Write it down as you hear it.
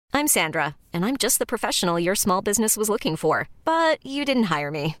I'm Sandra, and I'm just the professional your small business was looking for. But you didn't hire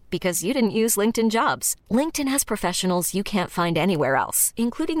me because you didn't use LinkedIn Jobs. LinkedIn has professionals you can't find anywhere else,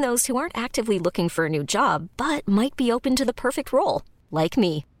 including those who aren't actively looking for a new job, but might be open to the perfect role, like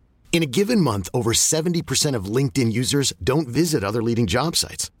me. In a given month, over 70% of LinkedIn users don't visit other leading job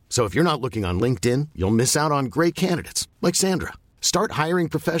sites. So if you're not looking on LinkedIn, you'll miss out on great candidates like Sandra. Start hiring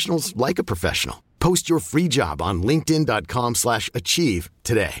professionals like a professional. Post your free job on linkedin.com/achieve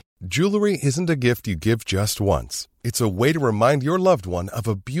today. Jewelry isn't a gift you give just once. It's a way to remind your loved one of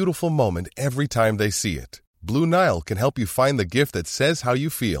a beautiful moment every time they see it. Blue Nile can help you find the gift that says how you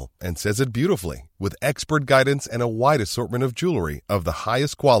feel and says it beautifully, with expert guidance and a wide assortment of jewelry of the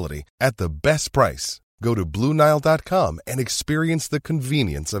highest quality at the best price. Go to BlueNile.com and experience the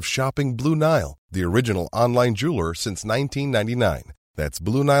convenience of shopping Blue Nile, the original online jeweler since 1999. That's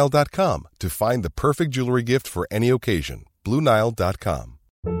BlueNile.com to find the perfect jewelry gift for any occasion. BlueNile.com.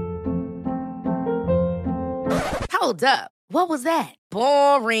 Hold up. What was that?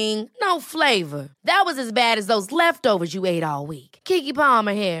 Boring. No flavor. That was as bad as those leftovers you ate all week. Keke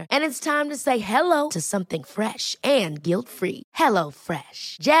Palmer here, and it's time to say hello to something fresh and guilt-free. Hello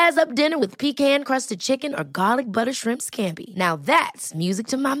Fresh. Jazz up dinner with pecan-crusted chicken or garlic butter shrimp scampi. Now that's music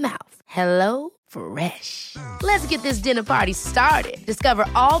to my mouth. Hello Fresh. Let's get this dinner party started. Discover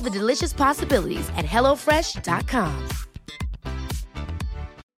all the delicious possibilities at HelloFresh.com.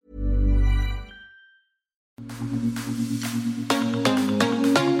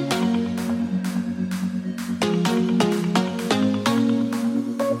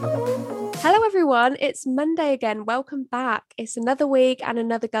 Hello everyone, it's Monday again. Welcome back. It's another week and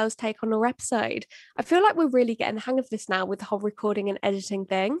another Girls Take on our episode. I feel like we're really getting the hang of this now with the whole recording and editing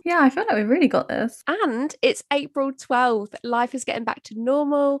thing. Yeah, I feel like we've really got this. And it's April 12th. Life is getting back to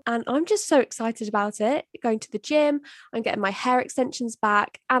normal and I'm just so excited about it. Going to the gym, I'm getting my hair extensions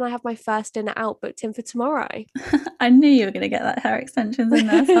back and I have my first dinner out booked in for tomorrow. I knew you were going to get that hair extensions in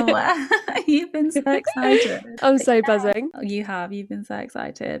there somewhere. You've been so excited. I'm so buzzing. You've been so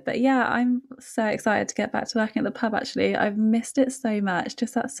excited. But yeah, I'm so excited to get back to working at the pub actually. I've missed it so much,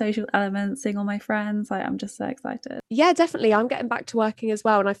 just that social element, seeing all my friends. I'm just so excited. Yeah, definitely. I'm getting back to working as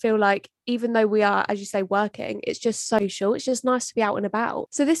well. And I feel like even though we are, as you say, working, it's just social. It's just nice to be out and about.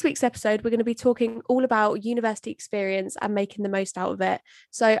 So this week's episode, we're going to be talking all about university experience and making the most out of it.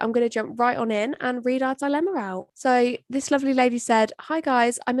 So I'm going to jump right on in and read our dilemma out. So this lovely lady said, "Hi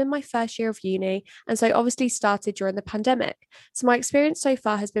guys, I'm in my first year of uni and so obviously started during the pandemic. So my experience so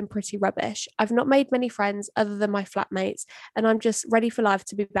far has been pretty rubbish. I've not made many friends other than my flatmates and I'm just ready for life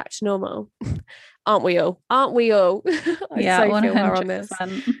to be back to normal." Aren't we all? Aren't we all? Yeah, so 100%. feel her on this.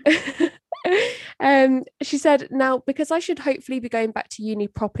 She said, "Now, because I should hopefully be going back to uni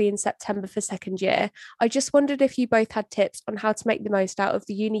properly in September for second year, I just wondered if you both had tips on how to make the most out of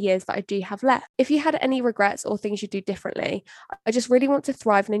the uni years that I do have left. If you had any regrets or things you'd do differently. I just really want to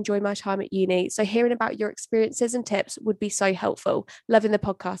thrive and enjoy my time at uni. So hearing about your experiences and tips would be so helpful. Loving the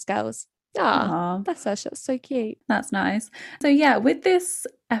podcast, girls." That's her. That's so cute. That's nice. So yeah, with this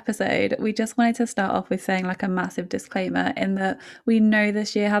episode, we just wanted to start off with saying a massive disclaimer in that we know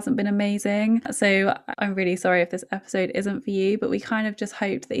this year hasn't been amazing. So I'm really sorry if this episode isn't for you, but we kind of just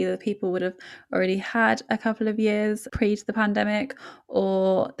hoped that either people would have already had a couple of years pre to the pandemic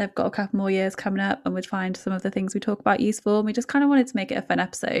or they've got a couple more years coming up and would find some of the things we talk about useful. And we just kind of wanted to make it a fun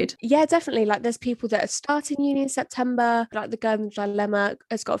episode. Yeah, definitely. There's people that are starting uni in September, the Girl in the Dilemma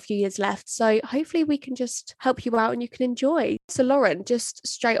has got a few years left. So hopefully we can just help you out and you can enjoy. So Lauren, just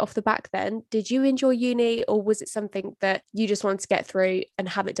straight off the back then, did you enjoy uni or was it something that you just wanted to get through and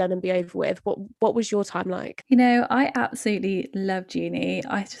have it done and be over with? What was your time like? I absolutely loved uni.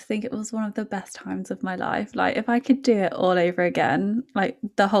 I just think it was one of the best times of my life. If I could do it all over again,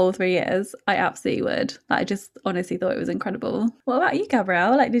 the whole 3 years, I absolutely would. I just honestly thought it was incredible. What about you,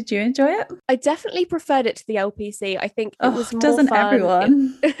 Gabrielle? Did you enjoy it? I definitely preferred it to the LPC. I think it was more doesn't fun.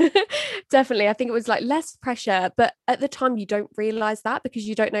 Everyone? Definitely. I think it was less pressure, but at the time you don't realise that because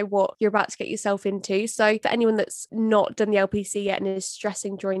you don't know what you're about to get yourself into. So for anyone that's not done the LPC yet and is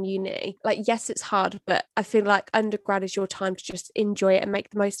stressing during uni, yes, it's hard, but I feel like undergrad is your time to just enjoy it and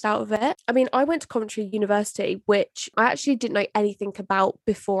make the most out of it. I mean, I went to Coventry University, which I actually didn't know anything about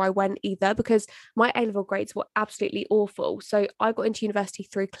before I went either because my A-level grades were absolutely awful. So I got into university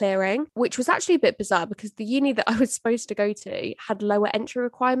through clearing, which was actually a bit bizarre because the uni that I was supposed to go to had lower entry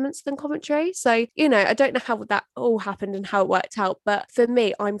requirements than Coventry. So, I don't know how that all happened and how it worked out. But for me,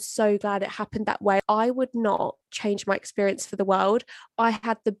 me, I'm so glad it happened that way. I would not change my experience for the world. I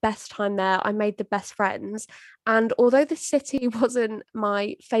had the best time there. I made the best friends. And although the city wasn't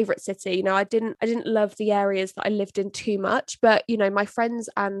my favorite city, I didn't love the areas that I lived in too much, but my friends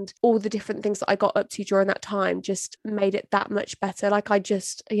and all the different things that I got up to during that time just made it that much better. Like I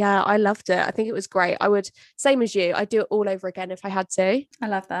loved it. I think it was great. I would, same as you, I'd do it all over again if I had to. I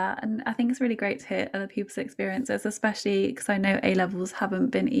love that. And I think it's really great to hear other people's experiences, especially because I know A-levels haven't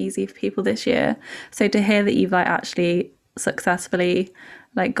been easy for people this year. So to hear that you've actually successfully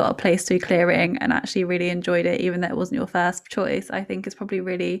got a place to clearing and actually really enjoyed it, even though it wasn't your first choice, I think is probably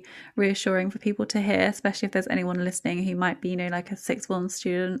really reassuring for people to hear, especially if there's anyone listening who might be like a sixth form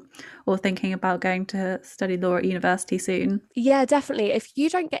student or thinking about going to study law at university soon. Yeah, definitely. If you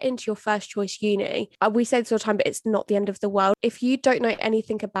don't get into your first choice uni, we say this all the time, but it's not the end of the world. If you don't know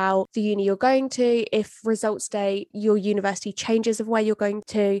anything about the uni you're going to, if results day your university changes of where you're going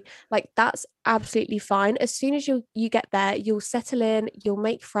to, that's absolutely fine. As soon as you get there, you'll settle in, you'll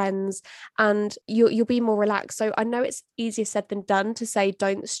make friends, and you'll be more relaxed. So I know it's easier said than done to say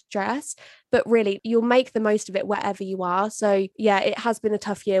don't stress, but really you'll make the most of it wherever you are. So yeah, it has been a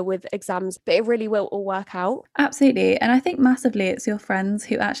tough year with exams, but it really will all work out. Absolutely. And I think massively it's your friends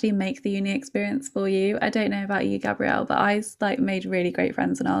who actually make the uni experience for you. I don't know about you, Gabrielle, but I made really great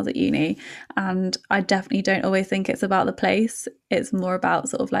friends when I was at uni, and I definitely don't always think it's about the place. It's more about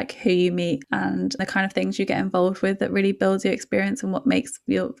sort of who you meet and the kind of things you get involved with that really builds your experience and what makes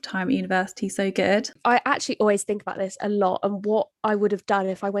your time at university so good. I actually always think about this a lot and what I would have done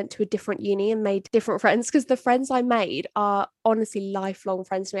if I went to a different uni and made different friends, because the friends I made are honestly lifelong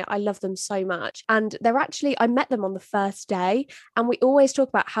friends to me. I love them so much. And I met them on the first day, and we always talk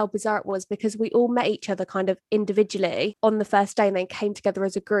about how bizarre it was because we all met each other kind of individually on the first day and then came together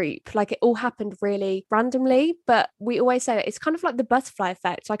as a group. It all happened really randomly, but we always say that it's kind of like the butterfly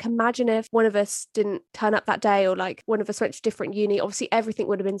effect. Imagine if one of us didn't turn up that day, or one of us went to different uni, obviously everything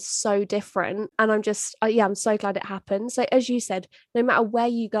would have been so different. And I'm so glad it happened. So as you said, no matter where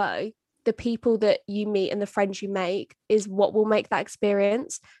you go, the people that you meet and the friends you make is what will make that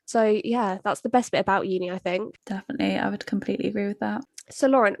experience. So yeah, that's the best bit about uni, I think. Definitely, I would completely agree with that. So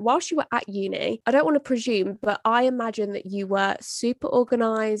Lauren, whilst you were at uni, I don't want to presume, but I imagine that you were super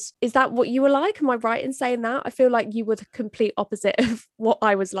organised. Is that what you were like? Am I right in saying that? I feel like you were the complete opposite of what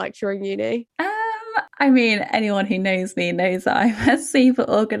I was like during uni. I mean, anyone who knows me knows that I'm a super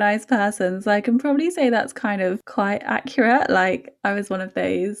organised person, so I can probably say that's kind of quite accurate. I was one of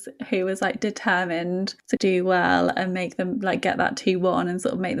those who was determined to do well and make them get that 2-1 and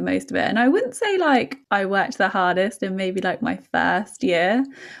sort of make the most of it. And I wouldn't say I worked the hardest in maybe my first year.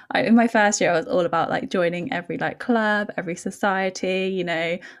 In my first year I was all about joining every club, every society,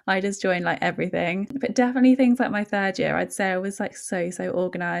 I just joined everything. But definitely things like my third year, I'd say I was so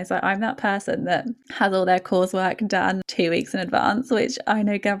organised. I'm that person that has all their coursework done 2 weeks in advance, which I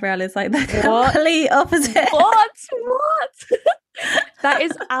know Gabrielle is the complete opposite. What? That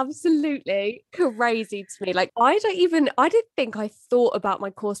is absolutely crazy to me. I didn't think I thought about my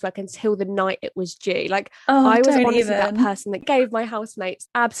coursework until the night it was due. I was honestly that person that gave my housemates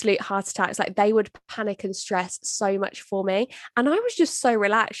absolute heart attacks. They would panic and stress so much for me. And I was just so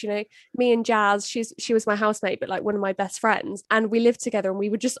relaxed, me and Jazz, she was my housemate, but one of my best friends. And we lived together and we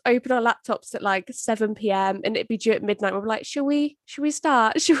would just open our laptops at 7 p.m. and it'd be due at midnight. We'd be like, should we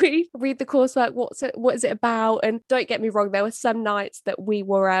start? Should we read the coursework? What is it about? And don't get me wrong, there were some nights that we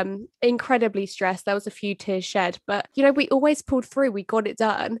were incredibly stressed. There was a few tears shed, but we always pulled through. We got it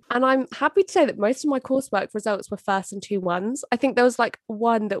done. And I'm happy to say that most of my coursework results were 1s and 2-1s. I think there was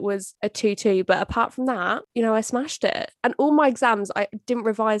one that was a 2-2, but apart from that, I smashed it. And all my exams I didn't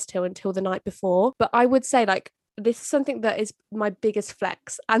revise until the night before. But I would say this is something that is my biggest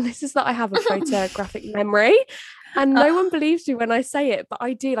flex, and this is that I have a photographic memory. And no one believes me when I say it, but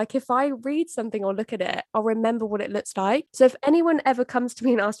I do. If I read something or look at it, I'll remember what it looks like. So if anyone ever comes to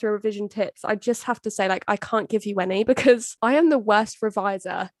me and asks for revision tips, I just have to say I can't give you any, because I am the worst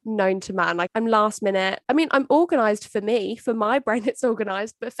reviser known to man. I'm last minute. I mean, I'm organised for me, for my brain it's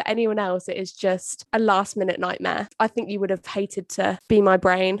organised, but for anyone else it is just a last minute nightmare. I think you would have hated to be my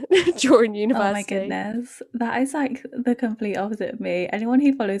brain during university. Oh my goodness, that is the complete opposite of me. Anyone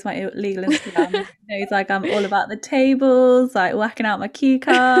who follows my legal Instagram knows I'm all about the tables, whacking out my cue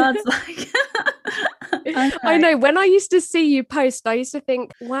cards. I know, when I used to see you post, I used to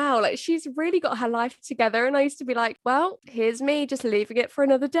think, wow, she's really got her life together. And I used to be well, here's me just leaving it for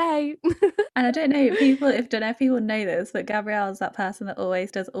another day. And I don't know if people know this, but Gabrielle's that person that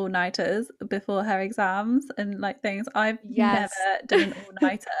always does all-nighters before her exams and like things. I've never done an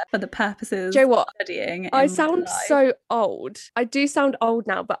all-nighter for the purposes Do you know what? of studying. I sound so old. I do sound old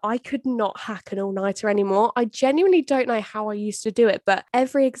now, but I could not hack an all-nighter anymore. I genuinely don't know how I used to do it, but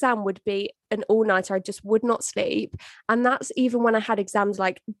every exam would be an all-nighter. I just would not sleep. And that's even when I had exams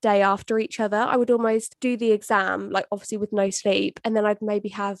like day after each other. I would almost do the exam, like obviously with no sleep, and then I'd maybe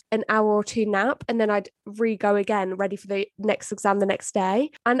have an hour or two nap, and then I'd re-go again, ready for the next exam the next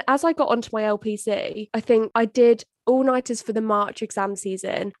day. And as I got onto my LPC, I think I did all-nighters for the March exam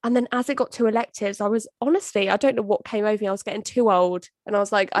season, and then as it got to electives, I was honestly, I don't know what came over me, I was getting too old, and I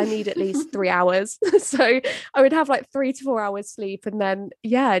was like, I need at least 3 hours. So I would have like 3 to 4 hours sleep, and then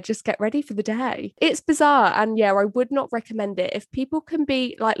just get ready for the day. It's bizarre, and I would not recommend it. If people can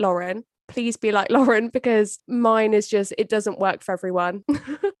be like Lauren, please be like Lauren, because mine is just, it doesn't work for everyone.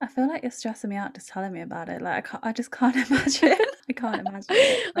 I feel like you're stressing me out just telling me about it. Like I just can't imagine. I can't imagine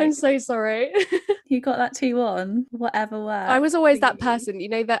it. Like, I'm so sorry. You got that 2-1, whatever works. I was always that person,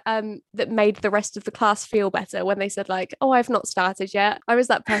 that made the rest of the class feel better when they said like, oh, I've not started yet. I was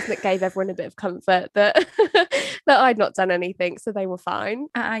that person that gave everyone a bit of comfort that that I'd not done anything, so they were fine.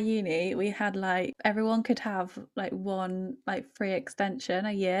 At our uni, we had like, everyone could have like one like free extension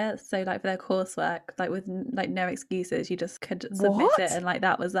a year. So like for their coursework, like with like no excuses, you just could submit it, and like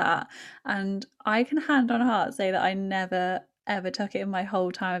that was that. And I can hand on heart say that I never ever took it in my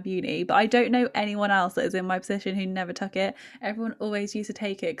whole time of uni, but I don't know anyone else that is in my position who never took it. Everyone always used to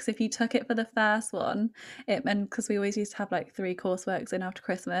take it, because if you took it for the first one, it meant, because we always used to have like 3 courseworks in after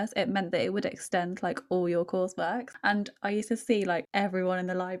Christmas, it meant that it would extend like all your courseworks. And I used to see like everyone in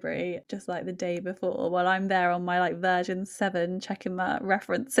the library just like the day before, while I'm there on my like version 7 checking my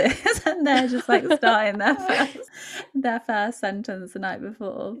references, and they're just like starting their first sentence the night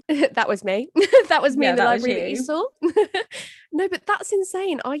before. That was me. That was me in the library that you saw. No, but that's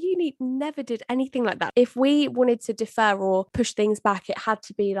insane. Our uni never did anything like that. If we wanted to defer or push things back, it had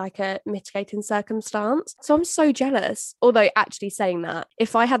to be like a mitigating circumstance. So I'm so jealous. Although actually saying that,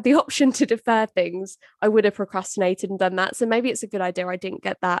 if I had the option to defer things, I would have procrastinated and done that. So maybe it's a good idea I didn't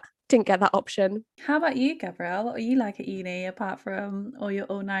get that option. How about you, Gabrielle? What were you like at uni apart from all your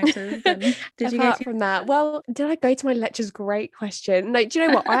all-nighters? And did you go from that? Well, did I go to my lectures? Great question. No, do you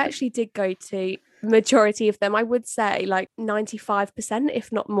know what? I actually did go to majority of them. I would say like 95%,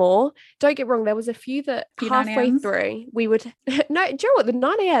 if not more. Don't get wrong, there was a few that halfway through we would no, do you know what, the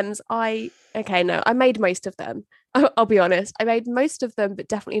 9 a.m.s I made most of them. I'll be honest, I made most of them, but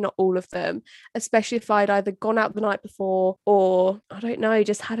definitely not all of them, especially if I'd either gone out the night before or I don't know,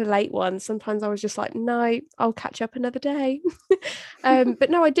 just had a late one. Sometimes I was just like, no, I'll catch up another day. But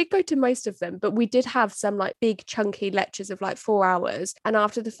no, I did go to most of them, but we did have some like big chunky lectures of like 4 hours, and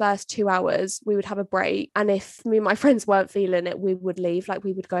after the first 2 hours we would have a break, and if me and my friends weren't feeling it, we would leave, like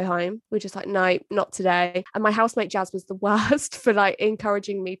we would go home. We're just like, no, not today. And my housemate Jazz was the worst for like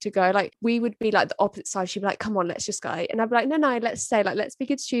encouraging me to go. Like we would be like the opposite side. She'd be like, come on, let's just go, and I'd be like, no, let's stay, like let's be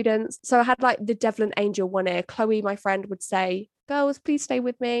good students. So I had like the devil and angel one ear. Chloe, my friend, would say, girls, please stay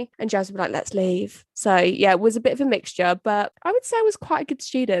with me, and Jazz would be like, let's leave. So it was a bit of a mixture, but I would say I was quite a good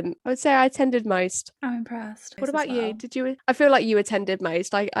student. I would say I attended most. I'm impressed. What about you? Did you? I feel like you attended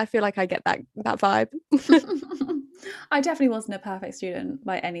most. I feel like I get that vibe. I definitely wasn't a perfect student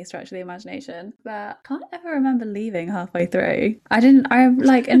by any stretch of the imagination, but I can't ever remember leaving halfway through.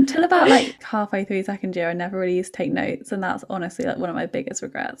 Until about like halfway through second year, I never really used to take notes, and that's honestly like one of my biggest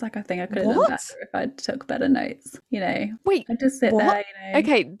regrets. Like I think I could have done better if I took better notes, Wait, I just sit there,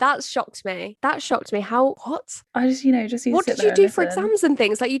 Okay, that shocked me. How? What? I just, just what did you do for exams and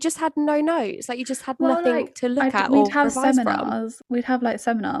things? Like you just had no notes, like you just had nothing to look at. We'd have seminars. From. We'd have like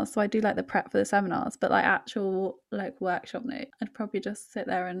seminars, so I do like the prep for the seminars, but like actual like workshop note, I'd probably just sit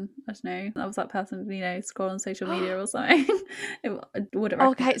there and I don't know, I was that person, scroll on social media or something. It wouldn't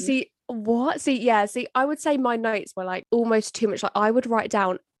recommend. Okay, I would say my notes were like almost too much. Like I would write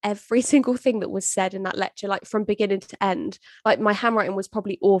down every single thing that was said in that lecture, like from beginning to end. Like my handwriting was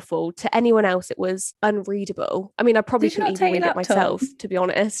probably awful. To anyone else it was unreadable. I mean, I probably couldn't even read it myself, to be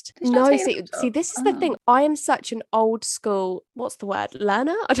honest. No, see this is the thing, I am such an old school, what's the word,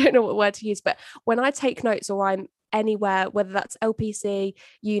 learner? I don't know what word to use, but when I take notes or I'm anywhere, whether that's LPC,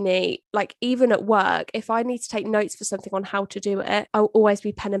 uni, like even at work, if I need to take notes for something on how to do it, I'll always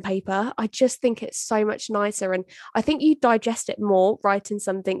be pen and paper. I just think it's so much nicer, and I think you digest it more writing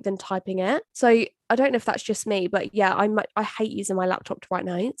something than typing it. So I don't know if that's just me, but yeah, I hate using my laptop to write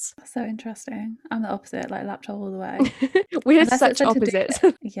notes. That's so interesting. I'm the opposite, like laptop all the way. We're Unless it's such like to do opposites.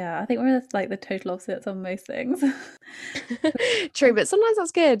 with- yeah, I think we're like the total opposites on most things. True, but sometimes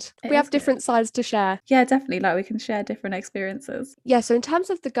that's good. It We is have good. different sides to share. Yeah, definitely. Like we can share different experiences. Yeah, so in terms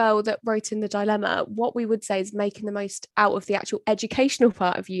of the girl that wrote in the dilemma, what we would say is making the most out of the actual educational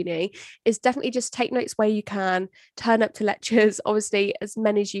part of uni is definitely just take notes where you can, turn up to lectures, obviously as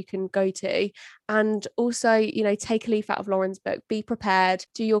many as you can go to, and also, you know, take a leaf out of Lauren's book, be prepared,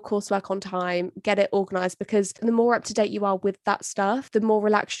 do your coursework on time, get it organized, because the more up to date you are with that stuff, the more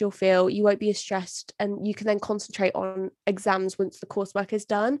relaxed you'll feel, you won't be as stressed, and you can then concentrate on exams once the coursework is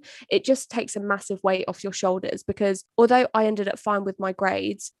done. It just takes a massive weight off your shoulders, because although I ended up fine with my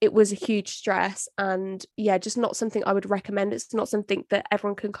grades, it was a huge stress, and yeah, just not something I would recommend. It's not something that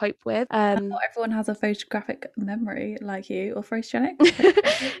everyone can cope with. Not everyone has a photographic memory like you, or photogenic.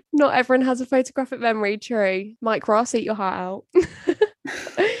 Not everyone has a photographic memory, true. Mike Ross, eat your heart out.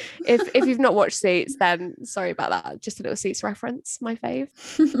 If you've not watched Suits, then sorry about that. Just a little Suits reference, my fave.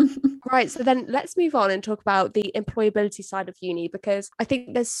 Right, so then let's move on and talk about the employability side of uni, because I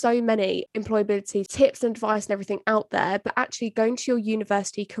think there's so many employability tips and advice and everything out there, but actually going to your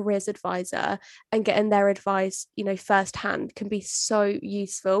university careers advisor and getting their advice, you know, firsthand can be so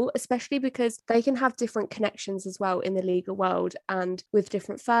useful, especially because they can have different connections as well in the legal world and with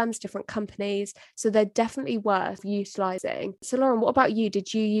different firms, different companies. So they're definitely worth utilizing. So Lauren, what about you?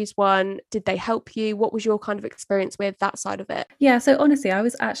 Did you use one? Did they help you? What was your kind of experience with that side of it? Yeah, so honestly, I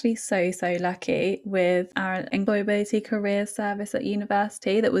was actually so lucky with our employability careers service at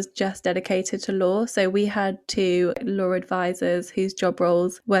university that was just dedicated to law. So we had 2 law advisors whose job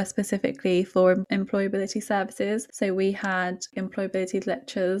roles were specifically for employability services. So we had employability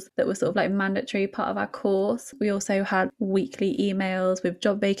lectures that were sort of like mandatory part of our course. We also had weekly emails with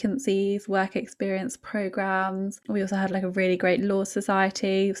job vacancies, work experience programs. We also had like a really great law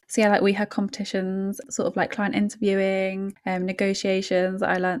society. So yeah, like we had competitions, sort of like client interviewing, negotiations.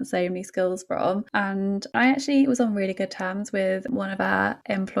 I learned so many skills from, and I actually was on really good terms with one of our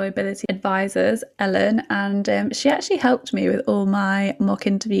employability advisors, Ellen, and she actually helped me with all my mock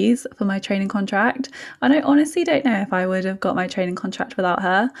interviews for my training contract. And I honestly don't know if I would have got my training contract without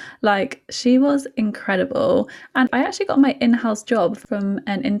her. Like, she was incredible, and I actually got my in-house job from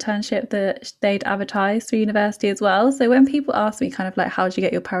an internship that they'd advertised through university as well. So when people ask me kind of like, how did you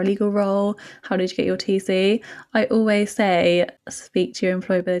get your paralegal role, how did you get your TC, I always say speak to your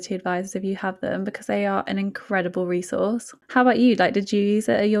employability advisors if you have them, because they are an incredible resource. How about you? Like, did you use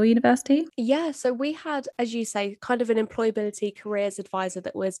it at your university? Yeah, so we had, as you say, kind of an employability careers advisor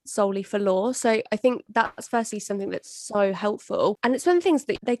that was solely for law. So I think that's firstly something that's so helpful. And it's one of the things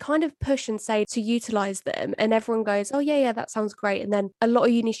that they kind of push and say to utilize them. And everyone goes, oh, yeah, that sounds great. And then a lot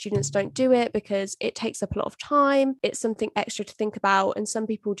of uni students don't do it because it takes up a lot of time. It's something extra to think about. And some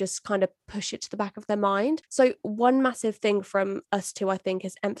people just kind of push it to the back of their mind. So one massive thing from us two, I think,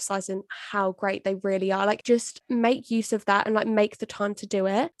 is emphasizing how great they really are. Like, just make use of that and like make the time to do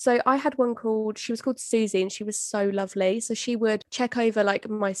it. So I had one she was called Susie, and she was so lovely. So she would check over like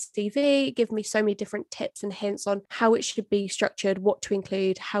my CV, give me so many different tips and hints on how it should be structured, what to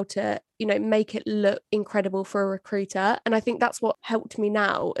include, how to, you know, make it look incredible for a recruiter. And I think that's what helped me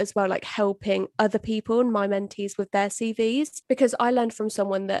now as well, like helping other people and my mentees with their CVs, because I learned from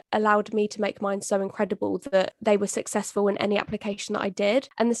someone that allowed me to make mine so incredible that they were successful in any application that I did.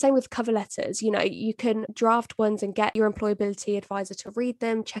 And the same with cover letters. You know, you can draft ones and get your employability advisor to read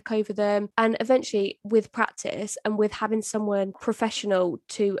them, check over them, and eventually with practice and with having someone professional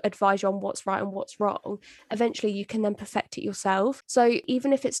to advise you on what's right and what's wrong, eventually you can then perfect it yourself. So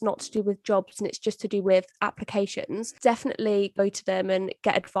even if it's not to do with jobs and it's just to do with applications, definitely go to them and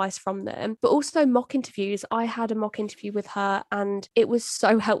get advice from them. But also mock interviews. I had a mock interview with her, and it was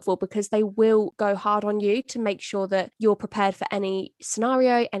so helpful because they will go hard on you to make sure that you're prepared for any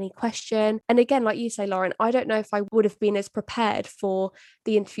scenario, any question. And again, like you say, Lauren, I don't know if I would have been as prepared for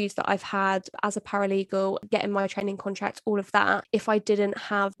the interviews that I've had as a paralegal, getting my training contract, all of that, if I didn't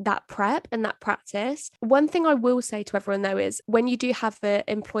have that prep and that practice. One thing I will say to everyone though is, when you do have the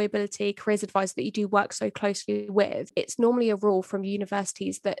employability careers advisor that you do work so closely with, it's normally a rule from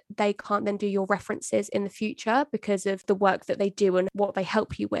universities that they can't then do your references in the future because of the work that they do and what they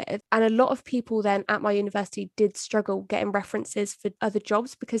help you with. And a lot of people then at my university did struggle getting references for other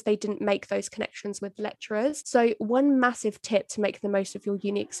jobs because they didn't make those connections with lecturers. So one massive tip to make the most of your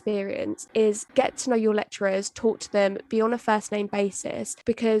uni experience is get to know your lecturers, talk to them, be on a first name basis,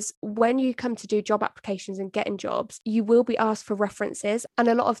 because when you come to do job applications and getting jobs, you will be asked for references, and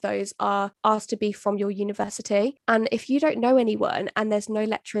a lot of those lecturers are asked to be from your university. And if you don't know anyone and there's no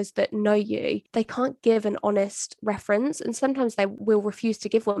lecturers that know you, they can't give an honest reference. And sometimes they will refuse to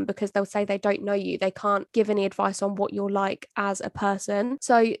give one because they'll say they don't know you. They can't give any advice on what you're like as a person.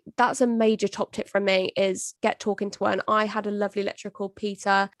 So that's a major top tip from me, is get talking to one. I had a lovely lecturer called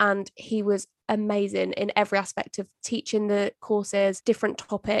Peter, and he was amazing in every aspect of teaching the courses, different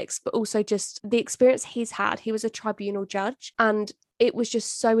topics, but also just the experience he's had. He was a tribunal judge, and it was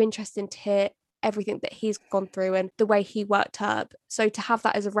just so interesting to hear everything that he's gone through and the way he worked up. So to have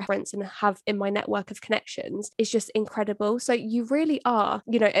that as a reference and have in my network of connections is just incredible. So you really are,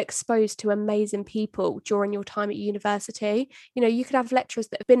 exposed to amazing people during your time at university. You could have lecturers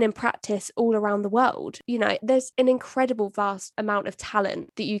that have been in practice all around the world. There's an incredible vast amount of talent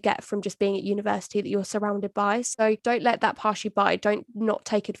that you get from just being at university that you're surrounded by. So don't let that pass you by. Don't not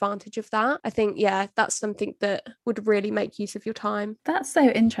take advantage of that. I think, that's something that would really make use of your time. That's so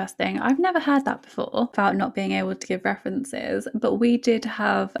interesting. I've never heard that before about not being able to give references, but we did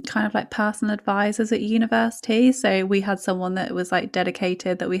have kind of like personal advisors at university. So we had someone that was like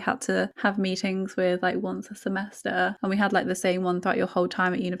dedicated, that we had to have meetings with like once a semester, and we had like the same one throughout your whole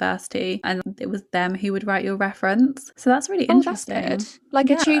time at university, and it was them who would write your reference. So that's really interesting. That's good. Like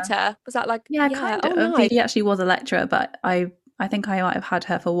a tutor? Was that like kind of. Nice. He actually was a lecturer, but I think I might have had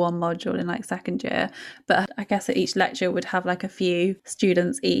her for one module in like second year, but I guess that each lecture would have like a few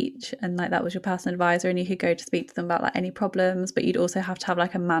students each, and like that was your personal advisor, and you could go to speak to them about like any problems, but you'd also have to have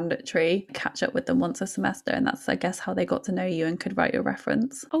like a mandatory catch up with them once a semester, and that's I guess how they got to know you and could write your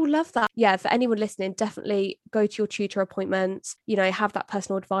reference. Oh, love that. Yeah, for anyone listening, definitely go to your tutor appointments, have that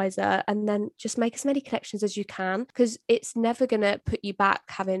personal advisor, and then just make as many connections as you can, because it's never going to put you back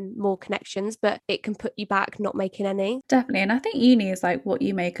having more connections, but it can put you back not making any. Definitely. And I think uni is like what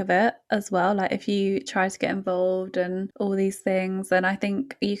you make of it as well. Like if you try to get involved and all these things, then I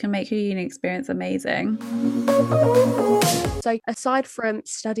think you can make your uni experience amazing. So aside from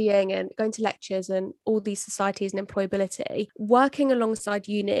studying and going to lectures and all these societies and employability, working alongside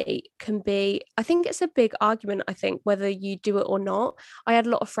uni can be, I think it's a big argument, whether you do it or not. I had a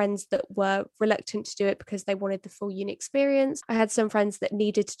lot of friends that were reluctant to do it because they wanted the full uni experience. I had some friends that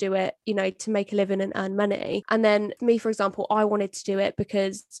needed to do it, to make a living and earn money. And then me, for example, I wanted to do it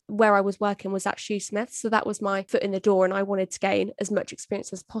because where I was working was at Shoesmith. So that was my foot in the door, and I wanted to gain as much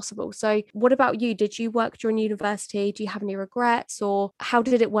experience as possible. So what about you? Did you work during university? Do you have any regrets, or how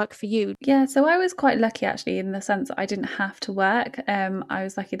did it work for you? Yeah, so I was quite lucky actually, in the sense that I didn't have to work. I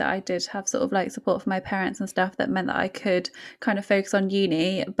was lucky that I did have sort of like support from my parents and stuff that meant that I could kind of focus on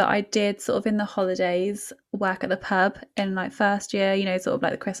uni. But I did sort of in the holidays work at the pub in like first year, sort of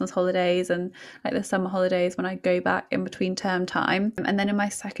like the Christmas holidays and like the summer holidays when I go back in between term time. And then in my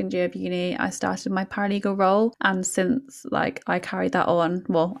second year of uni, I started my paralegal role, and since like I carried that on,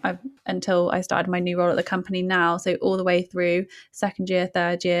 until I started my new role at the company now, so all the way through second year,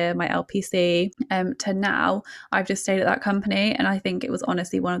 third year, my LPC, to now, I've just stayed at that company, and I think it was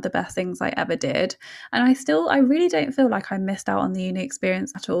honestly one of the best things I ever did. And I really don't feel like I missed out on the uni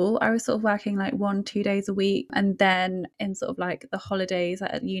experience at all. I was sort of working like 1-2 days a week, and then in sort of like the holidays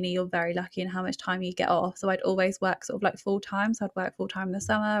at uni, you're very lucky in how much time you get off. So I'd always work sort of like full time. So I'd work full time in the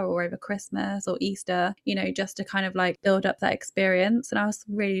summer or over Christmas or Easter, just to kind of like build up that experience. And I was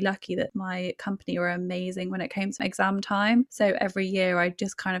really lucky that my company were amazing when it came to exam time. So every year I'd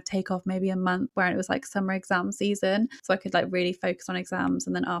just kind of take off maybe a month where it was like summer exam season, so I could like really focus on exams,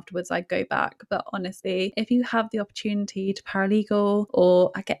 and then afterwards I'd go back. But honestly, if you have the opportunity to paralegal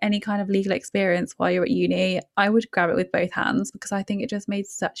or get any kind of legal experience while you're at uni, I would grab it with both hands, because I think it just made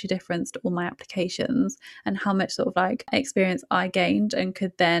such a difference to all my applications and how much sort of like experience I gained and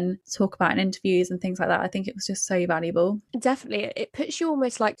could then talk about in interviews and things like that. I think it was just so valuable. Definitely. It puts you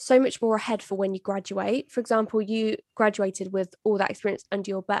almost like so much more ahead for when you graduate. For example, you graduated with all that experience under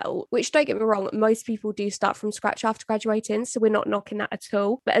your belt, which, don't get me wrong, most people do start from scratch after graduating, so we're not knocking that at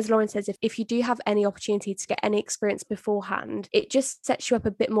all. But as Lauren says, if you do have any opportunity to get any experience beforehand, it just sets you up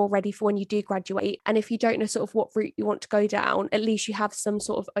a bit more ready for when you do graduate. And if you don't know sort of what route you want to go down, at least you have some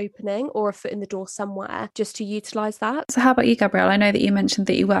sort of opening or a foot in the door somewhere just to utilise that. So how about you, Gabrielle? I know that you mentioned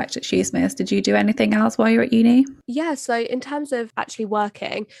that you worked at Shoesmiths. Did you do anything else while you were at uni? Yeah, so in terms of actually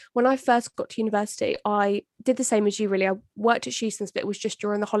working, when I first got to university, I did the same as you really. I worked at Shoesmiths, but it was just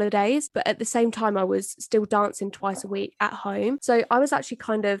during the holidays. But at the same time, I was still dancing twice a week at home. So I was actually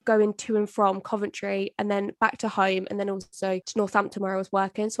kind of going to and from Coventry and then back to home, and then also to Northampton where I was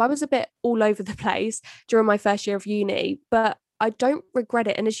working. So I was a bit all over the place during my first year of uni. But I don't regret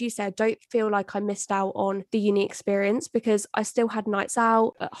it. And as you said, I don't feel like I missed out on the uni experience because I still had nights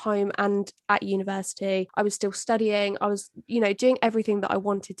out at home and at university. I was still studying. I was, doing everything that I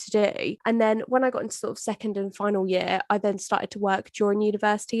wanted to do. And then when I got into sort of second and final year, I then started to work during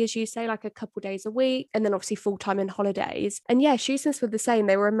university, as you say, like a couple days a week, and then obviously full time in holidays. And yeah, Shoesmiths were the same.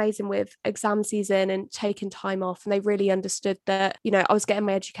 They were amazing with exam season and taking time off. And they really understood that, I was getting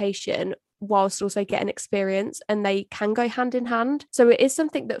my education whilst also getting experience, and they can go hand in hand. So it is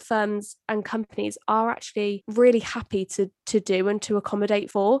something that firms and companies are actually really happy to do and to accommodate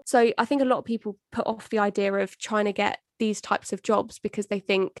for. So I think a lot of people put off the idea of trying to get these types of jobs because they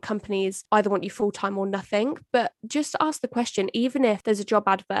think companies either want you full-time or nothing. But just ask the question, even if there's a job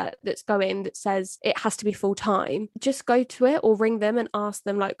advert that's going that says it has to be full-time, just go to it or ring them and ask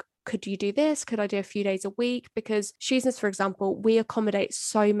them, like, could you do this? Could I do a few days a week? Because Shoesmiths, for example, we accommodate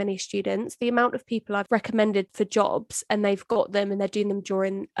so many students. The amount of people I've recommended for jobs and they've got them and they're doing them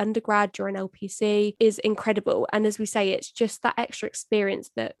during undergrad, during LPC is incredible. And as we say, it's just that extra experience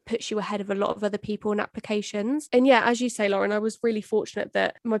that puts you ahead of a lot of other people in applications. And yeah, as you say, Lauren, I was really fortunate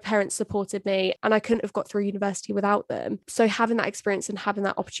that my parents supported me and I couldn't have got through university without them. So having that experience and having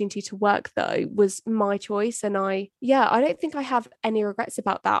that opportunity to work though was my choice. And I don't think I have any regrets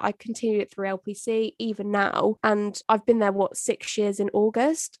about that. I continued it through LPC even now, and I've been there 6 years in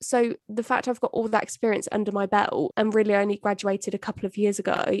August. So the fact I've got all that experience under my belt and really only graduated a couple of years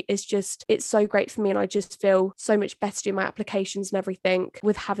ago is just, it's so great for me, and I just feel so much better doing my applications and everything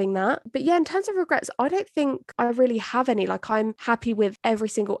with having that. But yeah, in terms of regrets, I don't think I really have any. Like, I'm happy with every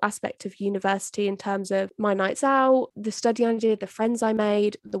single aspect of university in terms of my nights out, the study I did, the friends I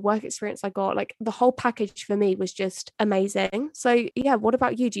made, the work experience I got. Like, the whole package for me was just amazing. So yeah, what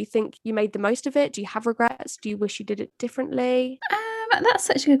about you? Do you think you made the most of it? Do you have regrets? Do you wish you did it differently? That's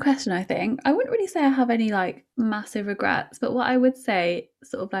such a good question. I think I wouldn't really say I have any like massive regrets, but what I would say,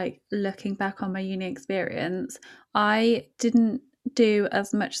 sort of like looking back on my uni experience, I didn't do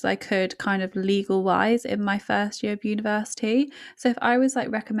as much as I could kind of legal wise in my first year of university. So if I was like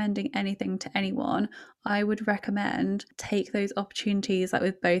recommending anything to anyone, I would recommend take those opportunities like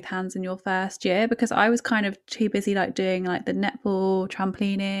with both hands in your first year, because I was kind of too busy like doing like the netball,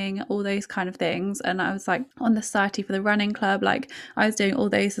 trampolining, all those kind of things. And I was like on the society for the running club, like I was doing all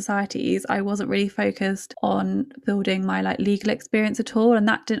those societies. I wasn't really focused on building my like legal experience at all. And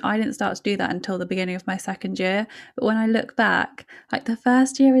I didn't start to do that until the beginning of my second year. But when I look back, like the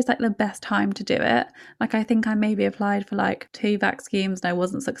first year is like the best time to do it. Like I think I maybe applied for like 2 VAC schemes and I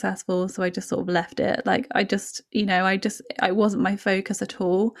wasn't successful. So I just sort of left it. Like I wasn't my focus at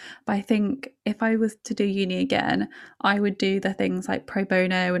all. But I think if I was to do uni again, I would do the things like pro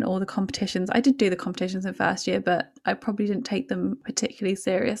bono and all the competitions. I did do the competitions in first year, but I probably didn't take them particularly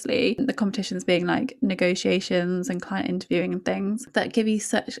seriously. The competitions being like negotiations and client interviewing and things that give you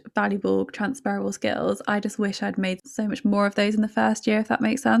such valuable transferable skills. I just wish I'd made so much more of those in the first year, if that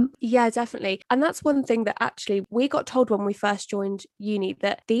makes sense. Yeah, definitely. And that's one thing that actually we got told when we first joined uni,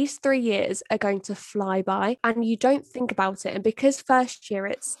 that these 3 years are going to fly by and you don't think about it. And because first year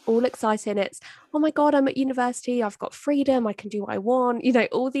it's all exciting, it's, oh my God, I'm at university, I've got freedom, I can do what I want.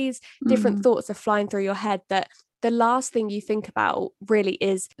 All these different thoughts are flying through your head that the last thing you think about really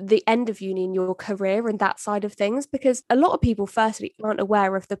is the end of uni and your career and that side of things, because a lot of people firstly aren't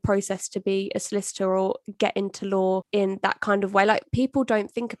aware of the process to be a solicitor or get into law in that kind of way. Like, people don't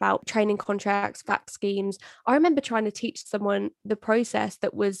think about training contracts, VAC schemes. I remember trying to teach someone the process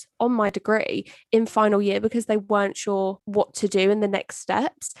that was on my degree in final year because they weren't sure what to do in the next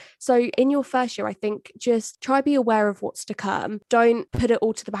steps. So in your first year, I think just try be aware of what's to come. Don't put it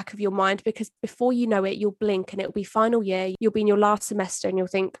all to the back of your mind, because before you know it, you'll blink and it'll be final year, you'll be in your last semester and you'll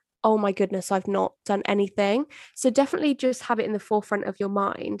think, oh my goodness, I've not done anything. So definitely just have it in the forefront of your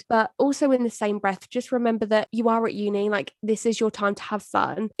mind. But also in the same breath, just remember that you are at uni, like this is your time to have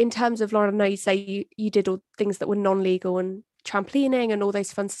fun. In terms of, Lauren, I know you say you did all things that were non-legal and trampolining and all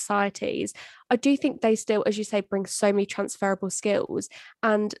those fun societies. I do think they still, as you say, bring so many transferable skills,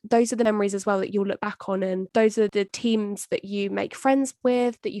 and those are the memories as well that you'll look back on, and those are the teams that you make friends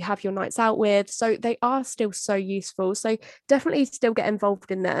with, that you have your nights out with, so they are still so useful. So definitely still get involved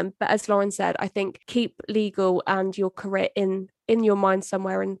in them, but as Lauren said, I think keep legal and your career in in your mind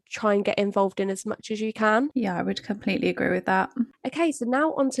somewhere and try and get involved in as much as you can. Yeah, I would completely agree with that. Okay, so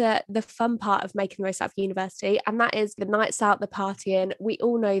now on to the fun part of making the most out of university, and that is the nights out, the partying. We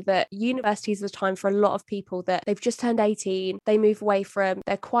all know that university is the time for a lot of people that they've just turned 18, they move away from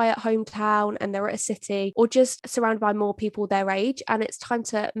their quiet hometown and they're at a city or just surrounded by more people their age, and it's time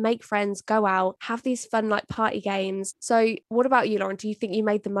to make friends, go out, have these fun like party games. So what about you, Lauren? Do you think you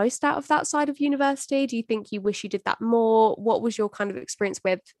made the most out of that side of university? Do you think you wish you did that more? What was your kind of experience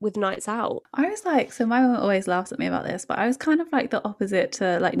with nights out? I was like, so my mum always laughs at me about this, but I was kind of like the opposite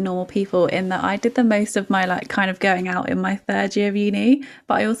to like normal people in that I did the most of my like kind of going out in my third year of uni,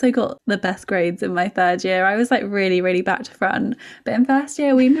 but I also got the best grades in my third year. I was like really, really back to front. But in first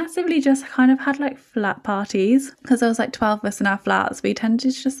year, we massively just kind of had like flat parties because there was like 12 of us in our flats. We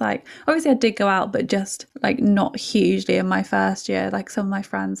tended to just like, obviously I did go out, but just like not hugely in my first year. Like some of my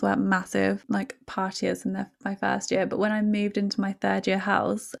friends were massive like partiers in my first year. But when I moved into my third year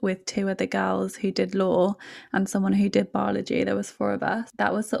house with two other girls who did law and someone who did biology, there was 4 of us.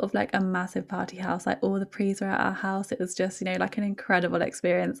 That was sort of like a massive party house. Like all the prees were at our house. It was just, you know, like an incredible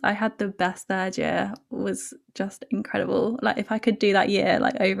experience. I had the best third year. It was just incredible. Like if I could do that year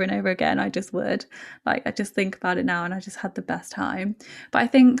like over and over again, I just would. Like I just think about it now and I just had the best time. But I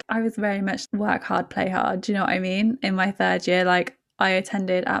think I was very much work hard, play hard. Do you know what I mean? In my third year, like I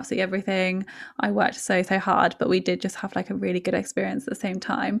attended absolutely everything. I worked so hard, but we did just have like a really good experience at the same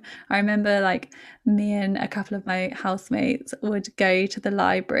time. I remember like me and a couple of my housemates would go to the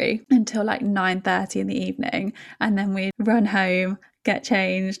library until like 9:30 in the evening, and then we'd run home, get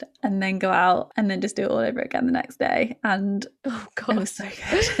changed, and then go out and then just do it all over again the next day. And oh god, it was so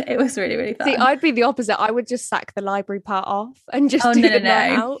good. It was really, really fun. See, I'd be the opposite. I would just sack the library part off and just do the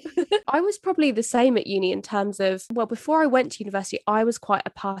night out. I was probably the same at uni in terms of, well, before I went to university, I was quite a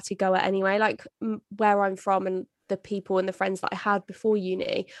party goer anyway, like where I'm from and the people and the friends that I had before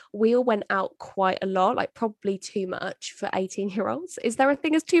uni, we all went out quite a lot, like probably too much for 18-year-olds. Is there a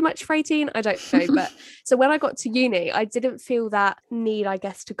thing as too much for 18? I don't know. But so when I got to uni, I didn't feel that need, I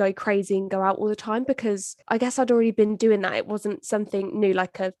guess, to go crazy and go out all the time because I guess I'd already been doing that. It wasn't something new,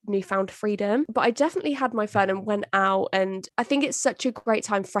 like a newfound freedom. But I definitely had my fun and went out. And I think it's such a great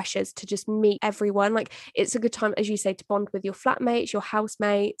time, freshers, to just meet everyone. Like it's a good time, as you say, to bond with your flatmates, your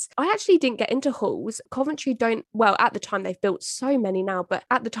housemates. I actually didn't get into halls. Coventry don't, well, at the time they've built so many now, but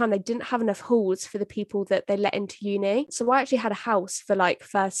at the time they didn't have enough halls for the people that they let into uni. So I actually had a house for like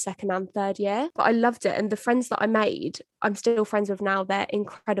first, second and third year, but I loved it. And the friends that I made, I'm still friends with now. They're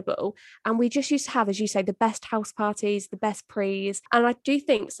incredible. And we just used to have, as you say, the best house parties, the best prees. And I do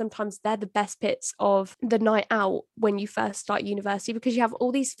think sometimes they're the best bits of the night out when you first start university, because you have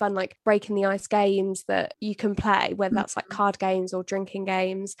all these fun, like breaking the ice games that you can play, whether that's like card games or drinking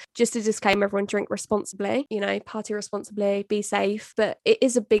games. Just a disclaimer, everyone drink responsibly, you know, party responsibly, be safe. But it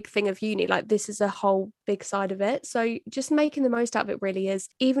is a big thing of uni. Like this is a whole big side of it. So just making the most out of it really is,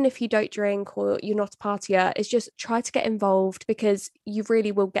 even if you don't drink or you're not a partier, is just try to get involved, because you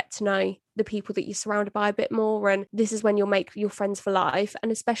really will get to know the people that you're surrounded by a bit more, and this is when you'll make your friends for life.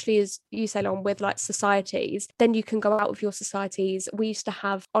 And especially as you said on with like societies, then you can go out with your societies. We used to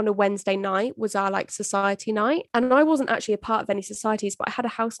have on a Wednesday night was our like society night, and I wasn't actually a part of any societies, but I had a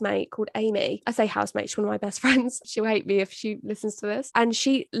housemate called Amy. I say housemate, she's one of my best friends. She'll hate me if she listens to this. And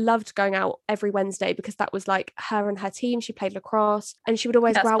she loved going out every Wednesday because that was like her and her team. She played lacrosse and she would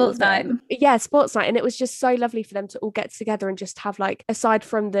always go out with them. Yeah, sports night. And it was just so lovely for them to all get together and just have like, aside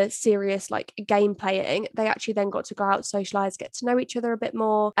from the serious like game playing, they actually then got to go out, socialize, get to know each other a bit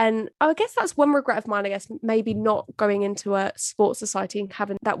more. And I guess that's one regret of mine, I guess, maybe not going into a sports society and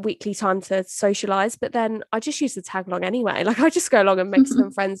having that weekly time to socialize. But then I just used to tag along anyway. Like I just go along and make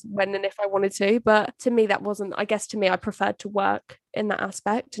some friends when and if I wanted to. But to me, that wasn't, I guess to me, I preferred to work in that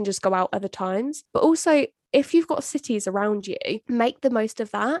aspect and just go out other times. But also, if you've got cities around you, make the most of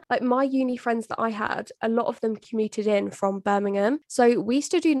that. Like my uni friends that I had, a lot of them commuted in from Birmingham. So we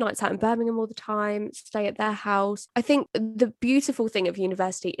used to do nights out in Birmingham all the time, stay at their house. I think the beautiful thing of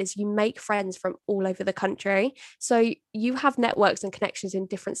university is you make friends from all over the country. So you have networks and connections in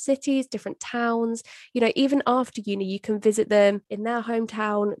different cities, different towns. You know, even after uni, you can visit them in their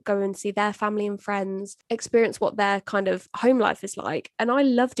hometown, go and see their family and friends, experience what their kind of home life is like. And I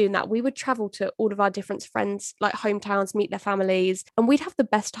love doing that. We would travel to all of our different friends friends' like hometowns, meet their families, and we'd have the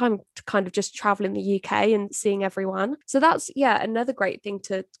best time to kind of just travel in the UK and seeing everyone. So that's, yeah, another great thing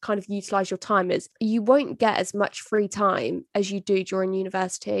to kind of utilize your time is you won't get as much free time as you do during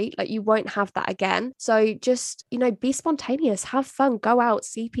university. Like you won't have that again. So just, you know, be spontaneous, have fun, go out,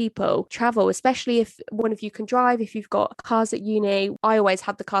 see people, travel, especially if one of you can drive, if you've got cars at uni. I always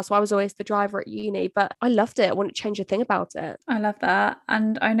had the car, so I was always the driver at uni, but I loved it. I wouldn't change a thing about it. I love that.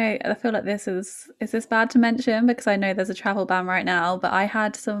 And I feel like this is this bad to mention because I know there's a travel ban right now, but I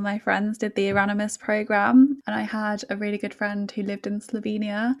had some of my friends did the Erasmus program, and I had a really good friend who lived in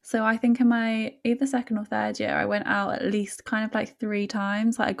Slovenia. So I think in my either second or third year, I went out at least kind of like 3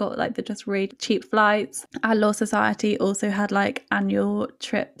 times. Like I got like the just really cheap flights. Our Law Society also had like annual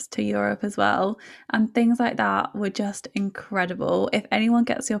trips to Europe as well. And things like that were just incredible. If anyone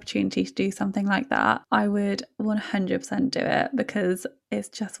gets the opportunity to do something like that, I would 100% do it because it's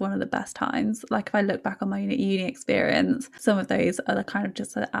just one of the best times. Like if I look back on my uni experience, some of those are the kind of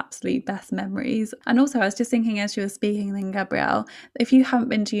just the absolute best memories. And also I was just thinking as you were speaking then, Gabrielle, if you haven't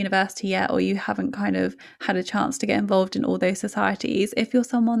been to university yet or you haven't kind of had a chance to get involved in all those societies, if you're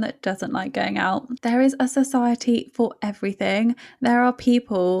someone that doesn't like going out, there is a society for everything. There are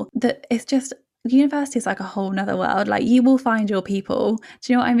people that it's just university is like a whole nother world. Like you will find your people.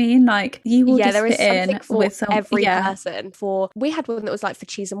 Do you know what I mean? Like you will just there is fit something in for with every person. We had one that was like for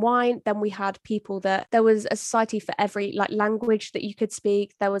cheese and wine. Then we had people that there was a society for every like language that you could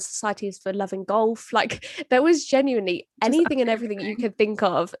speak. There was societies for loving golf. Like there was genuinely anything and everything you could think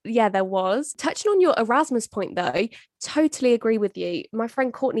of. Yeah, there was. Touching on your Erasmus point though, totally agree with you. My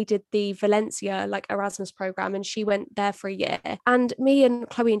friend Courtney did the Valencia like Erasmus program and she went there for a year. And me and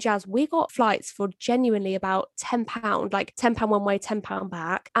Chloe and Jazz, we got flights for genuinely about £10, like £10 one way, £10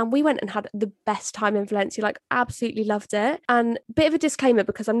 back. And we went and had the best time in Valencia, like absolutely loved it. And bit of a disclaimer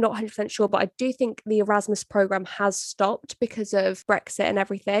because I'm not 100% sure, but I do think the Erasmus program has stopped because of Brexit and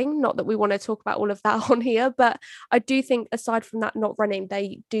everything. Not that we want to talk about all of that on here, but I do think aside from that not running,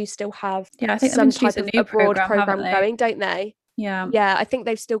 they do still have I think some type of new abroad program going, don't they? Yeah, I think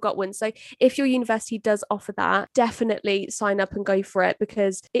they've still got one. So if your university does offer that, definitely sign up and go for it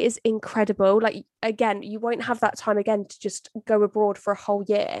because it is incredible. Like again, you won't have that time again to just go abroad for a whole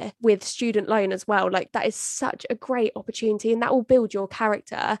year with student loan as well. Like that is such a great opportunity and that will build your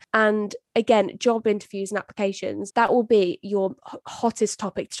character. And again, job interviews and applications, that will be your hottest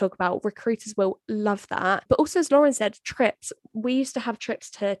topic to talk about. Recruiters will love that. But also, as Lauren said, trips. We used to have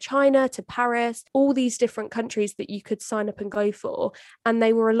trips to China, to Paris, all these different countries that you could sign up and go for. And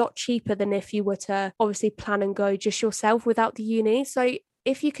they were a lot cheaper than if you were to obviously plan and go just yourself without the uni. So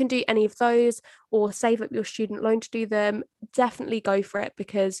if you can do any of those or save up your student loan to do them, definitely go for it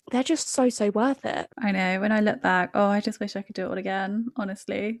because they're just so worth it. I know. When I look back, I just wish I could do it all again,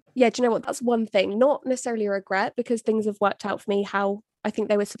 honestly. Yeah, do you know what? That's one thing, not necessarily a regret because things have worked out for me how I think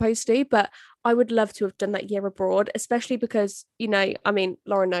they were supposed to, but I would love to have done that year abroad, especially because, you know, I mean,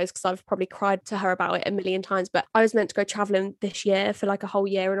 Lauren knows because I've probably cried to her about it a million times, but I was meant to go traveling this year for like a whole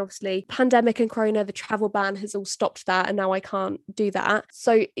year. And obviously pandemic and Corona, the travel ban has all stopped that. And now I can't do that.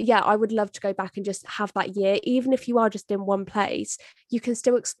 So yeah, I would love to go back and just have that year. Even if you are just in one place, you can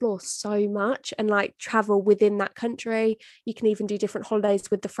still explore so much and like travel within that country. You can even do different holidays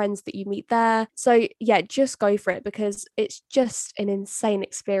with the friends that you meet there. So yeah, just go for it because it's just an insane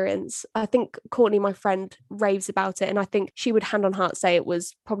experience. I think Courtney, my friend, raves about it, and I think she would hand on heart say it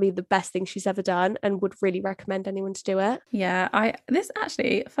was probably the best thing she's ever done and would really recommend anyone to do it. Yeah, this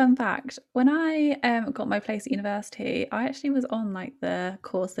actually, fun fact, when I got my place at university, I actually was on like the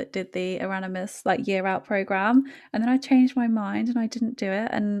course that did the Erasmus like year out program, and then I changed my mind and I didn't do it,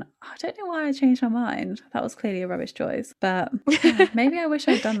 and I don't know why I changed my mind. That was clearly a rubbish choice, but yeah, maybe I wish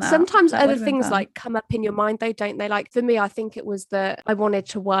I'd done that. Sometimes that other things like come up in your mind though, don't they? Like for me, I think it was that I wanted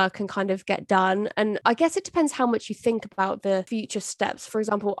to work and kind of get done, and I guess it depends how much you think about the future steps. For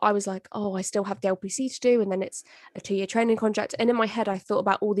example, I was like, I still have the LPC to do, and then it's a 2-year training contract, and in my head I thought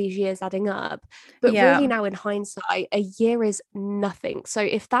about all these years adding up, but really now in hindsight a year is nothing. So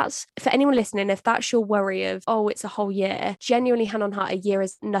if that's for anyone listening, if that's your worry of it's a whole year, genuinely hand on heart, a year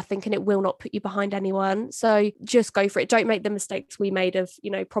is nothing and it will not put you behind anyone. So just go for it. Don't make the mistakes we made of,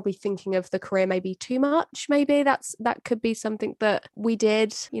 you know, probably thinking of the career maybe too much. Maybe that could be something that we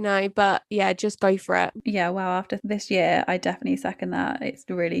did, you know, but yeah, just go for it. Yeah, wow, after this year, I definitely second that. It's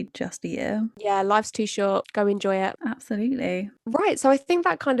really just a year. Yeah, life's too short. Go enjoy it. Absolutely. Right, so I think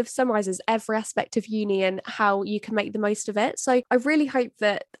that kind of summarizes every aspect of uni and how you can make the most of it. So I really hope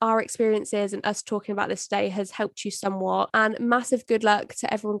that our experiences and us talking about this today has helped you somewhat. And massive good luck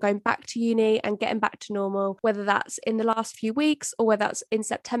to everyone going back to uni and getting back to normal, whether that's in the last few weeks or whether that's in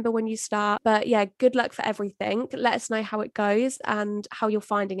September when you start. But yeah, good luck for everything. Let us know how it goes and how you're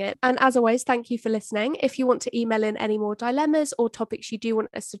finding it. And as always, thank you for listening. If you want to email in any more dilemmas or topics you do want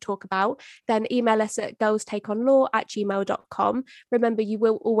us to talk about, then email us at girlstakeonlaw@gmail.com. Remember, you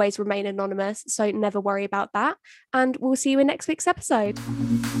will always remain anonymous, so never worry about that. And we'll see you in next week's episode.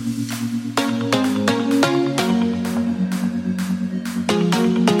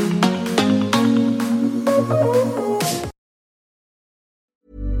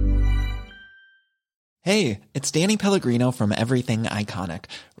 Hey, it's Danny Pellegrino from Everything Iconic.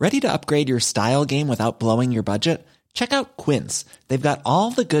 Ready to upgrade your style game without blowing your budget? Check out Quince. They've got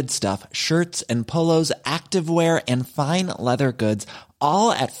all the good stuff, shirts and polos, activewear, and fine leather goods,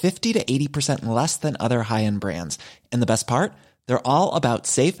 all at 50 to 80% less than other high-end brands. And the best part? They're all about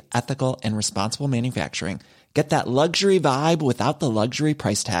safe, ethical, and responsible manufacturing. Get that luxury vibe without the luxury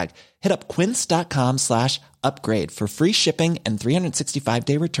price tag. Hit up quince.com/upgrade for free shipping and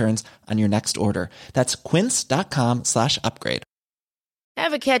 365-day returns on your next order. That's quince.com/upgrade.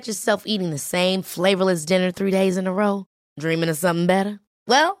 Ever catch yourself eating the same flavorless dinner 3 days in a row? Dreaming of something better?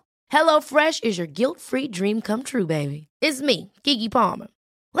 Well, HelloFresh is your guilt-free dream come true, baby. It's me, Keke Palmer.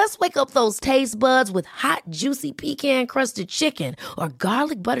 Let's wake up those taste buds with hot, juicy pecan-crusted chicken or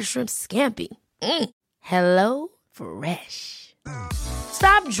garlic butter shrimp scampi. Hello Fresh.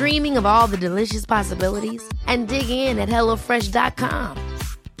 Stop dreaming of all the delicious possibilities and dig in at HelloFresh.com.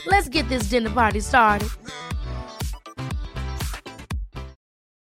 Let's get this dinner party started.